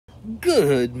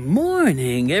Good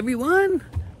morning, everyone.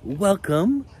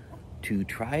 Welcome to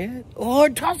Try It or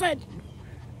Toss It.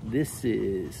 This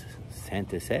is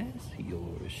Santa Says,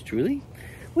 yours truly,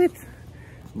 with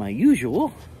my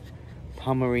usual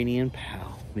Pomeranian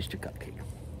pal, Mr. Cupcake.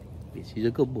 Yes, he's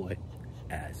a good boy,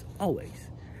 as always.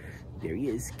 There he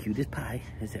is, cute as pie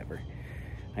as ever.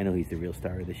 I know he's the real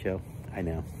star of the show. I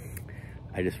know.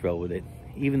 I just roll with it.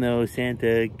 Even though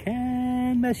Santa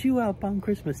can mess you up on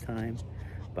Christmas time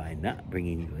by not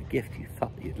bringing you a gift you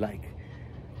thought you'd like.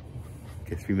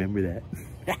 Just remember that.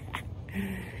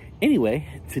 Anyway,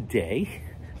 today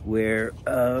we're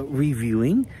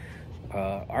reviewing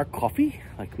our coffee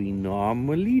like we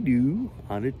normally do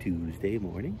on a Tuesday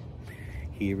morning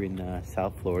here in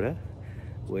South Florida,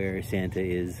 where Santa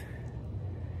is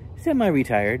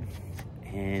semi-retired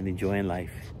and enjoying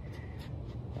life.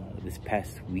 This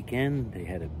past weekend, they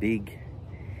had a big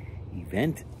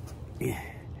event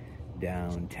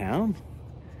downtown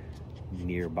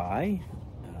nearby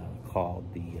called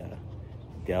the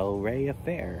Del Rey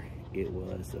Affair. It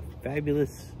was a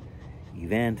fabulous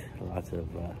event, lots of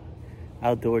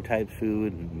outdoor type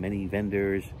food and many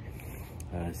vendors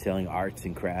selling arts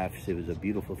and crafts. It was a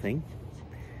beautiful thing.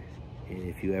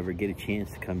 If you ever get a chance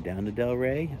to come down to Del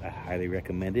Rey, I highly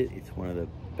recommend it. It's one of the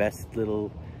best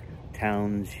little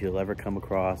towns you'll ever come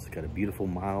across. It's got a beautiful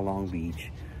mile-long beach,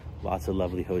 lots of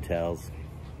lovely hotels.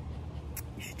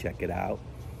 You should check it out.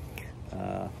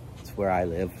 It's where I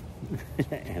live,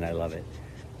 and I love it.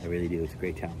 I really do. It's a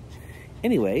great town.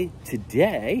 Anyway,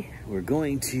 today we're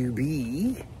going to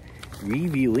be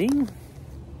reviewing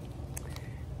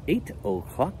 8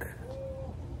 o'clock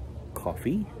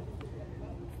coffee,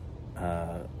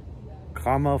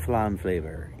 caramel flan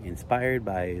flavor, inspired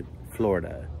by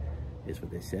Florida, is what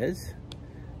this says.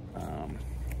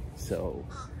 So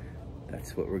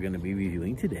that's what we're going to be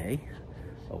reviewing today.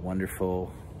 A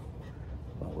wonderful,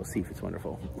 well, we'll see if it's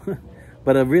wonderful,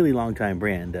 but a really long time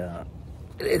brand.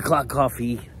 8 o'clock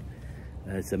coffee,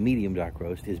 it's a medium dark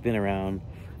roast, has been around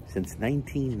since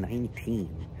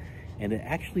 1919, and it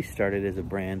actually started as a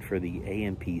brand for the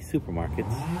A&P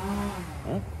supermarkets.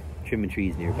 Oh, trimming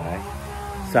trees nearby.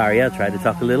 Sorry, I'll try to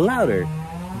talk a little louder,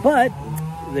 but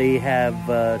they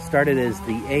have started as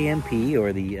the A&P,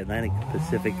 or the Atlantic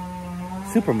Pacific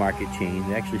supermarket chain.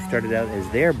 They actually started out as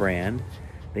their brand.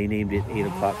 They named it 8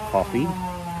 o'clock coffee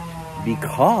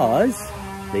because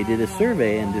they did a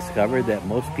survey and discovered that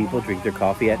most people drink their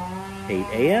coffee at 8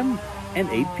 a.m. and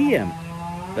 8 p.m.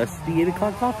 Thus the 8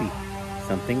 o'clock coffee,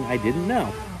 something I didn't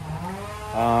know.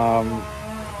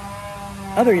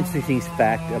 Other interesting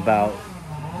fact about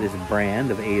this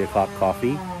brand of 8 o'clock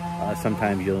coffee,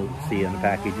 sometimes you'll see on the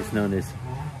package, it's known as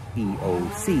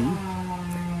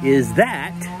EOC, is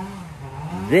that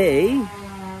they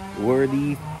were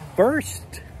the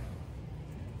first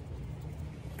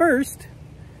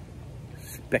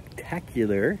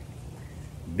spectacular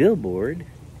billboard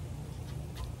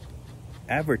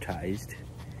advertised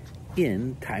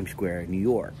in Times Square, New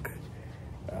York,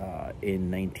 in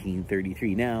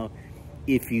 1933. Now,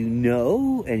 if you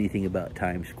know anything about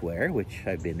Times Square, which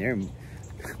I've been there,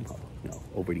 well, no,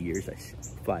 over the years I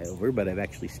fly over, but I've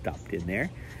actually stopped in there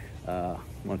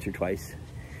once or twice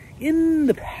in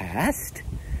the past,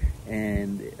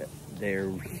 and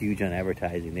they're huge on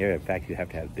advertising there. In fact, you have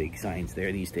to have big signs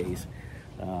there these days.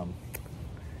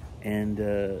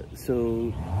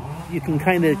 So you can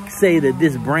kind of say that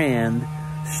this brand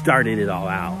started it all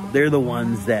out. They're the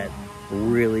ones that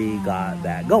really got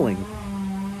that going.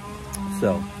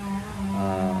 So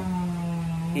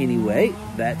anyway,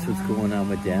 that's what's going on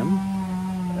with them.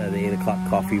 The 8 o'clock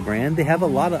coffee brand. They have a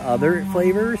lot of other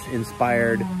flavors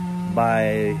inspired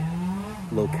by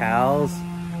locales.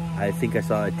 I think I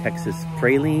saw a Texas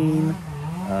praline,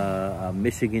 a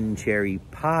Michigan cherry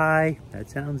pie. That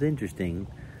sounds interesting.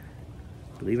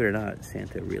 Believe it or not,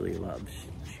 Santa really loves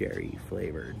cherry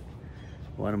flavored.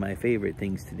 One of my favorite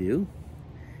things to do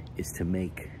is to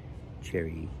make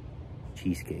cherry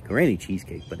cheesecake, or any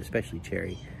cheesecake, but especially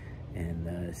cherry.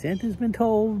 And Santa's been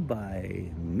told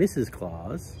by Mrs.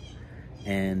 Claus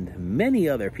and many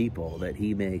other people that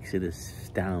he makes an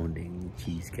astounding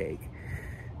cheesecake.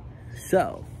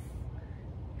 So,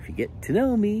 if you get to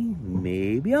know me,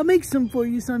 maybe I'll make some for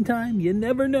you sometime. You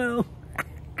never know.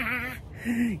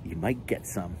 You might get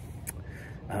some.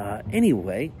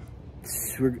 Anyway,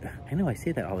 I know I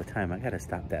say that all the time. I gotta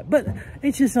stop that. But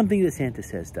it's just something that Santa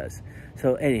Says does.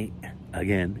 So, anyway,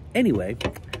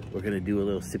 we're gonna do a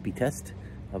little sippy test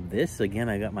of this. Again,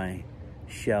 I got my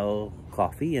Shell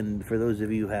coffee, and for those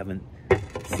of you who haven't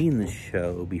seen the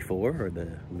show before, or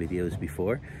the videos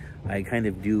before, I kind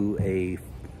of do a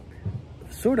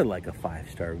sort of like a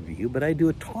 5-star review, but I do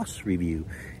a toss review.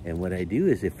 And what I do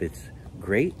is if it's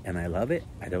great and I love it,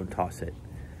 I don't toss it.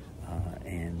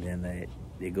 And then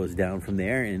it goes down from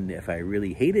there. And if I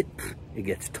really hate it, it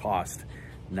gets tossed.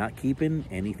 Not keeping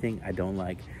anything I don't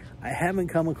like. I haven't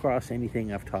come across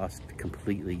anything I've tossed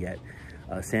completely yet.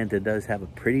 Santa does have a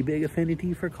pretty big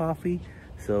affinity for coffee,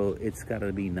 so it's got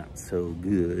to be not so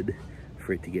good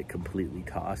for it to get completely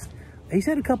tossed. He's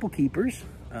had a couple keepers.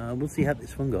 We'll see how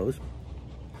this one goes.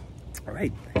 All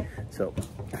right, so,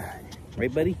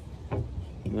 right, buddy?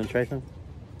 You want to try some?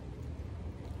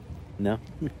 No?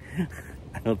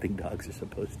 I don't think dogs are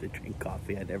supposed to drink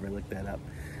coffee. I never looked that up.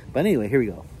 But anyway, here we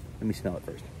go. Let me smell it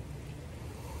first.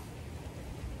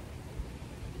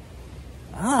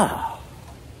 Ah,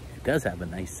 it does have a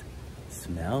nice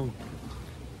smell.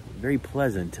 Very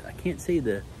pleasant. I can't say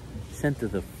the scent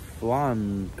of the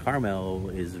Flan caramel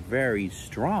is very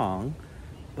strong,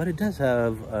 but it does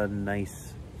have a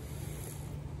nice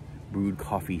brewed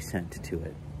coffee scent to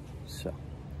it. So,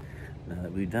 now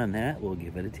that we've done that, we'll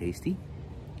give it a tasty.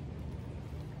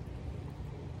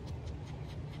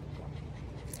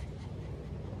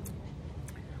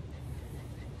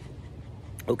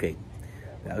 Okay,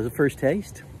 that was the first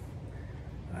taste.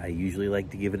 I usually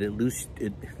like to give it at least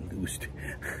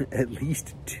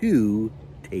 2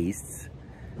 tastes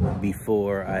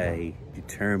before I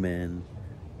determine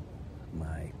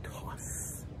my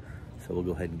toss. So we'll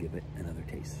go ahead and give it another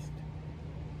taste.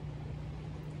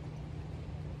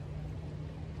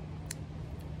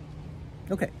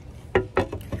 Okay.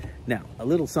 Now, a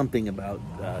little something about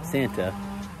Santa.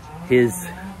 His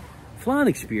flan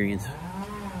experience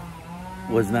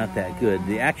was not that good.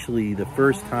 Actually, the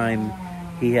first time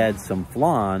he had some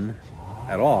flan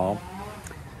at all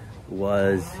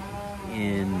was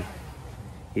in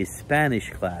his Spanish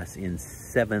class in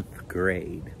 7th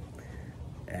grade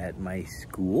at my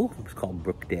school. It was called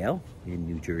Brookdale in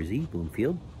New Jersey,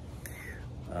 Bloomfield.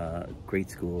 Great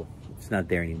school. It's not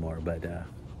there anymore, but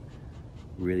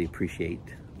really appreciate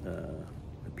the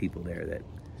people there that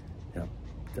helped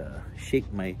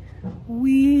shape my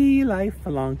wee life a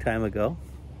long time ago.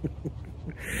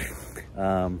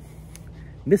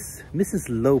 Mrs.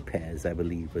 Lopez, I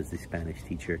believe, was the Spanish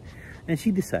teacher, and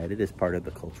she decided as part of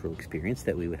the cultural experience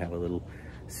that we would have a little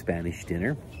Spanish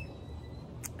dinner.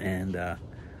 And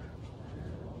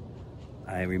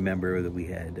I remember that we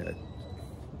had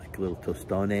like little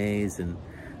tostones, and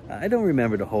I don't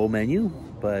remember the whole menu,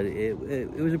 but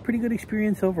it was a pretty good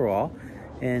experience overall.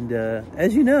 And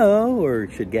as you know, or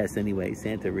should guess anyway,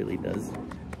 Santa really does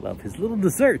love his little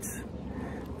desserts.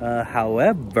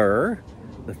 However,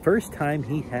 the first time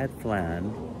he had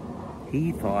flan,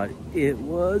 he thought it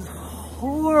was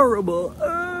horrible.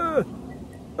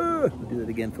 I'll do that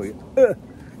again for you.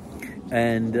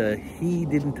 And he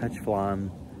didn't touch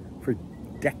flan for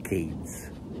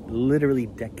decades, literally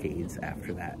decades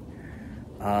after that.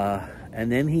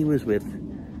 And then he was with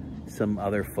some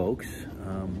other folks.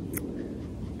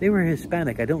 They were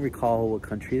Hispanic. I don't recall what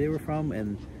country they were from.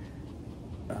 And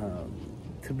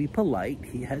to be polite,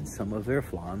 he had some of their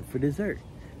flan for dessert.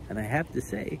 And I have to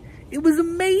say, it was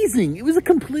amazing. It was a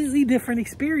completely different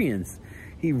experience.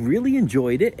 He really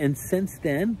enjoyed it. And since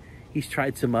then, he's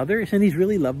tried some others and he's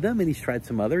really loved them. And he's tried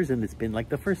some others and it's been like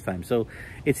the first time. So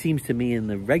it seems to me in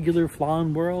the regular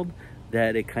flan world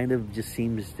that it kind of just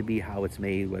seems to be how it's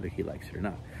made, whether he likes it or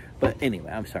not. But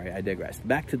anyway, I'm sorry, I digressed.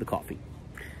 Back to the coffee.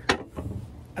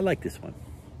 I like this one.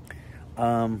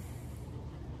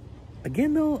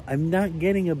 Again, though, I'm not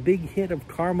getting a big hit of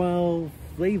caramel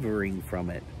flavoring from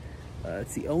it.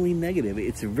 It's the only negative.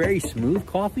 It's a very smooth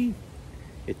coffee.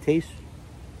 It tastes,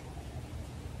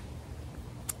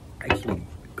 actually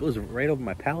goes right over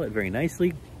my palate very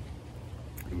nicely.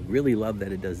 I really love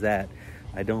that it does that.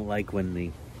 I don't like when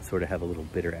they sort of have a little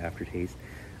bitter aftertaste.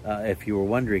 If you were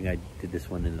wondering, I did this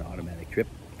one in an automatic drip.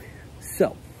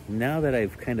 So now that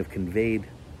I've kind of conveyed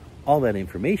all that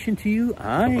information to you,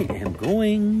 I am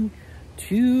going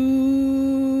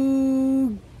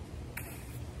to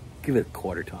give it a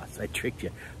quarter toss. I tricked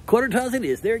you. Quarter toss it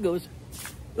is. There it goes.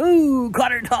 Ooh,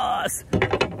 quarter toss.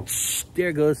 There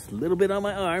it goes. A little bit on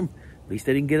my arm. At least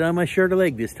I didn't get it on my shirt or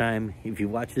leg this time. If you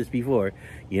watched this before,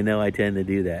 you know I tend to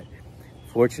do that.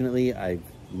 Fortunately, I've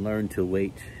learned to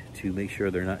wait to make sure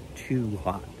they're not too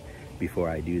hot before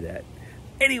I do that.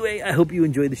 Anyway, I hope you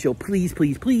enjoyed the show. Please,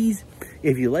 please, please,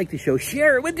 if you like the show,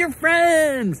 share it with your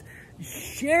friends.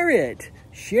 Share it.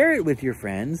 Share it with your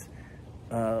friends.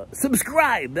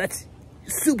 Subscribe. That's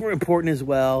super important as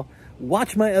well.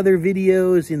 Watch my other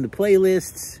videos in the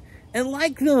playlists and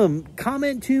like them.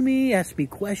 Comment to me. Ask me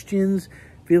questions.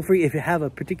 If feel free, if you have a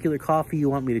particular coffee you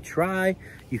want me to try,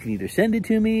 you can either send it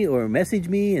to me or message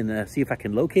me and see if I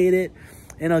can locate it.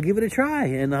 And I'll give it a try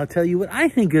and I'll tell you what I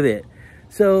think of it.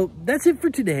 So that's it for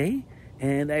today.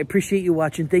 And I appreciate you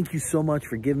watching. Thank you so much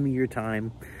for giving me your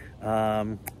time.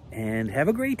 And have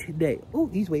a great day. Oh,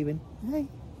 he's waving. Hi.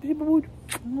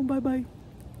 Oh, bye-bye.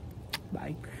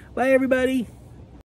 Bye. Bye, everybody.